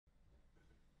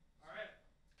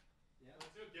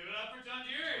John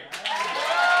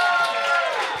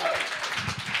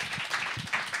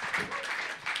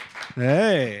Deary.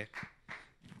 Hey.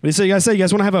 What do you say? You guys say you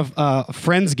guys want to have a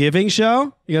Friendsgiving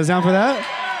show? You guys down for that?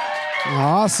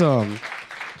 Awesome.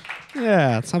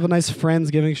 Yeah, let's have a nice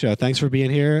Friendsgiving show. Thanks for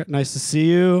being here. Nice to see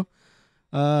you.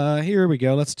 Here we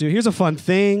go. Here's a fun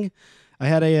thing. I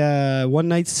had a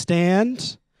one-night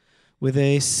stand with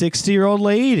a 60-year-old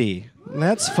lady.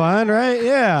 That's fun, right?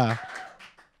 Yeah.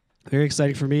 Very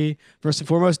exciting for me. First and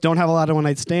foremost, don't have a lot of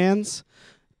one-night stands.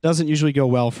 Doesn't usually go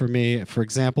well for me. For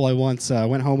example, I once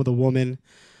went home with a woman,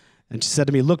 and she said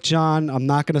to me, "Look, John, I'm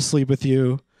not going to sleep with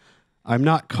you. I'm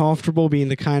not comfortable being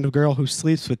the kind of girl who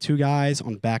sleeps with two guys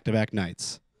on back-to-back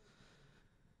nights."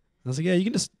 I was like, "Yeah, you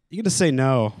can just say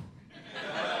no."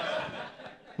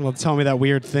 Well, tell me that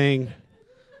weird thing.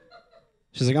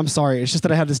 She's like, "I'm sorry. It's just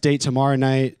that I have this date tomorrow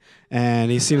night,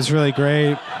 and he seems really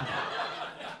great."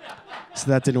 So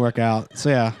that didn't work out. So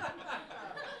yeah,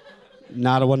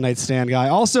 not a one-night stand guy.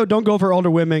 Also, don't go for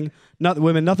older women.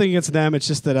 Nothing against them. It's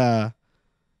just that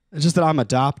I'm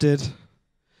adopted,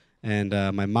 and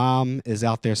my mom is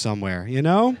out there somewhere. You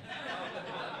know,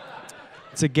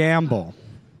 it's a gamble.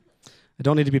 I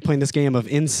don't need to be playing this game of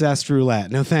incest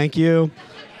roulette. No, thank you.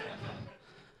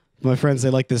 My friends, they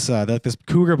like this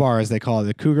cougar bar, as they call it,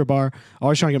 the cougar bar.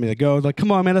 Always trying to get me to go. Like,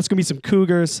 come on, man, let's go meet some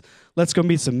cougars. Let's go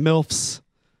meet some MILFs.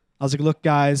 I was like, look,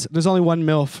 guys, there's only one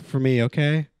MILF for me,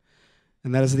 okay?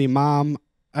 And that is the mom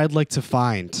I'd like to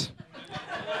find.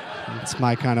 It's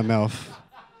my kind of MILF.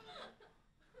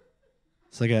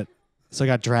 So I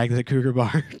got dragged to the cougar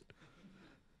bar.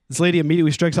 This lady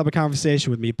immediately strikes up a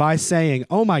conversation with me by saying,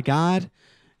 "Oh, my God,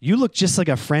 you look just like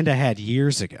a friend I had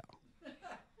years ago."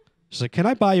 She's like, "Can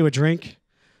I buy you a drink?"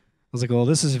 I was like, "Well,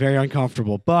 this is very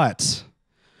uncomfortable, but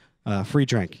free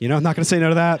drink. You know, I'm not going to say no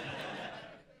to that."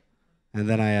 And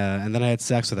then I had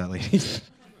sex with that lady.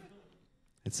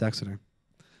 Had sex with her.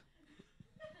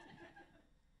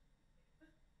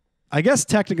 I guess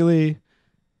technically,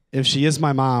 if she is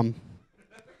my mom,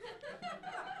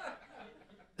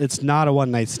 it's not a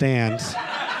one-night stand.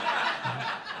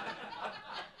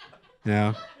 You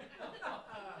know?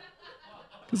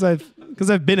 Because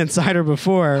I've been inside her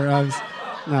before.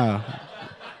 No.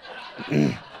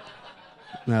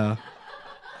 No.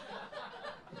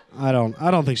 I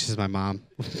don't think she's my mom.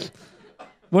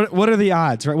 What are the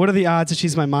odds, right? What are the odds that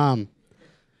she's my mom?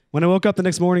 When I woke up the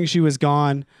next morning, she was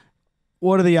gone.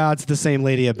 What are the odds the same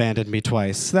lady abandoned me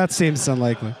twice? That seems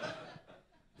unlikely.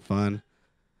 Fun.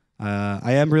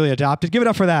 I am really adopted. Give it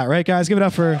up for that, right, guys? Give it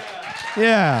up for,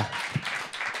 yeah.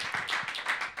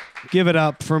 Give it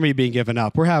up for me being given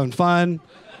up. We're having fun.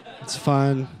 It's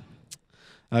fun.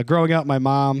 Growing up, my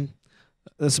mom,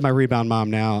 this is my rebound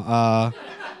mom now,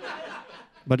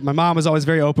 but my mom was always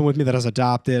very open with me that I was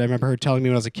adopted. I remember her telling me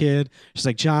when I was a kid, she's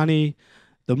like, "Johnny,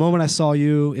 the moment I saw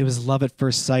you, it was love at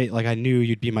first sight. Like I knew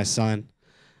you'd be my son."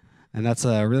 And that's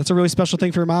a really special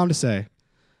thing for your mom to say.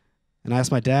 And I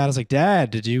asked my dad, I was like,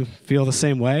 "Dad, did you feel the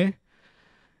same way?"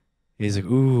 He's like,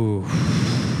 "Ooh."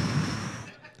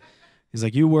 He's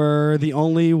like, "You were the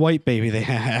only white baby they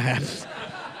had."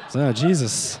 So, oh,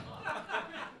 Jesus.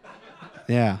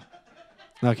 Yeah.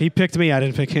 Look, he picked me. I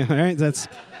didn't pick him. All right,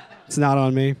 it's not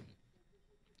on me.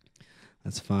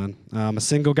 That's fun. I'm a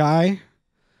single guy.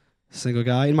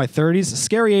 In my 30s. A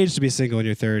scary age to be single in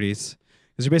your 30s.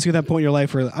 Because you're basically at that point in your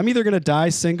life where I'm either going to die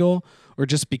single or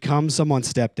just become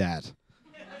someone's stepdad.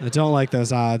 I don't like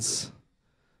those odds.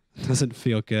 It doesn't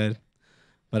feel good.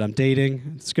 But I'm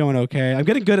dating. It's going okay. I'm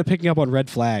getting good at picking up on red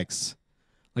flags.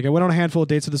 Like I went on a handful of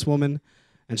dates with this woman,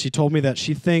 and she told me that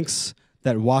she thinks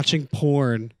that watching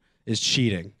porn is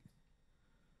cheating.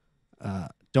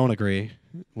 Don't agree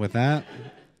with that.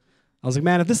 I was like,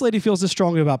 man, if this lady feels this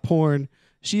strongly about porn,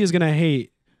 she is going to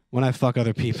hate when I fuck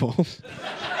other people.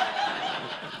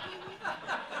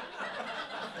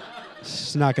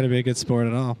 She's not going to be a good sport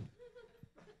at all.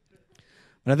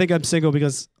 But I think I'm single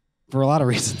because, for a lot of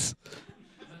reasons.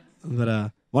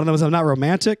 But one of them was I'm not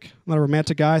romantic. I'm not a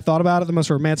romantic guy. I thought about it. The most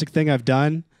romantic thing I've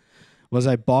done was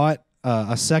I bought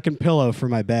a second pillow for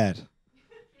my bed.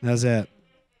 That was it.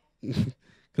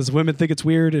 Because women think it's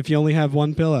weird if you only have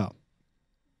one pillow.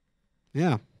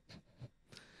 Yeah.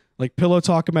 Like pillow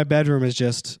talk in my bedroom is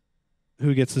just,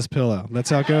 who gets this pillow? That's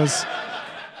how it goes.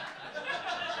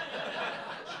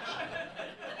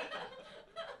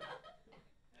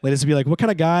 Ladies would be like, what kind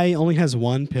of guy only has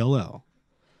one pillow?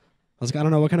 I was like, I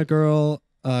don't know, what kind of girl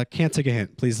can't take a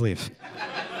hint? Please leave.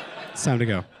 It's time to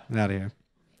go. Get out of here.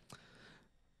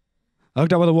 I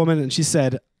hooked up with a woman, and she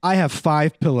said, "I have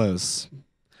 5 pillows.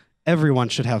 Everyone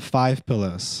should have 5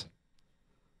 pillows."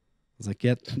 I was like,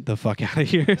 get the fuck out of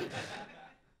here.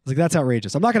 was like, that's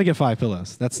outrageous. I'm not going to get 5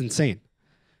 pillows. That's insane.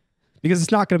 Because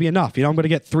it's not going to be enough. You know, I'm going to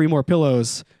get 3 more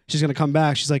pillows. She's going to come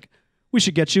back. She's like, we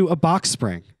should get you a box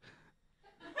spring.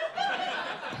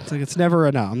 It's like, it's never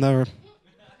enough. I'm never...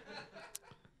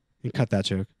 You can cut that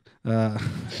joke. I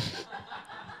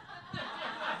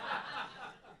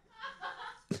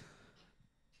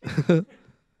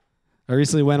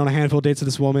recently went on a handful of dates with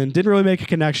this woman. Didn't really make a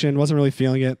connection. Wasn't really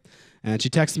feeling it. And she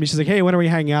texted me. She's like, hey, when are we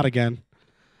hanging out again?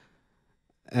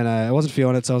 And I wasn't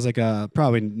feeling it, so I was like,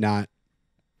 probably not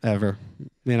ever.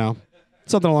 You know,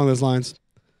 something along those lines.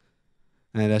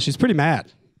 And she's pretty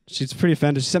mad. She's pretty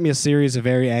offended. She sent me a series of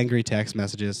very angry text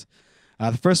messages.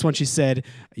 The first one, she said,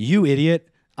 you idiot,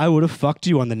 I would have fucked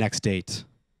you on the next date.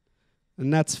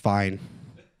 And that's fine.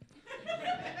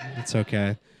 It's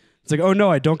okay. It's like, oh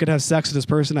no, I don't get to have sex with this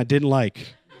person I didn't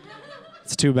like.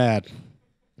 It's too bad.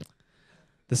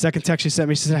 The second text she sent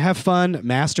me, she said, have fun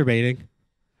masturbating. I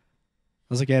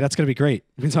was like, yeah, that's going to be great.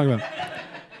 What are you talking about?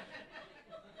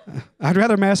 I'd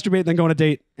rather masturbate than go on a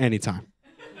date anytime.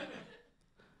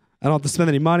 I don't have to spend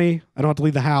any money. I don't have to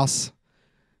leave the house.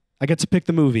 I get to pick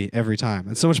the movie every time.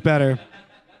 It's so much better.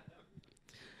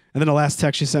 And then the last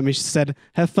text she sent me, she said,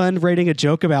 have fun writing a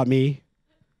joke about me.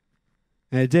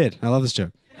 And it did. I love this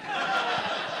joke.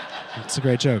 It's a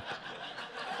great joke.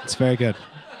 It's very good.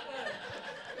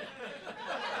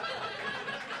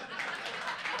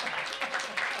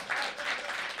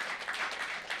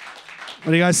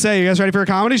 What do you guys say? You guys ready for a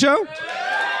comedy show?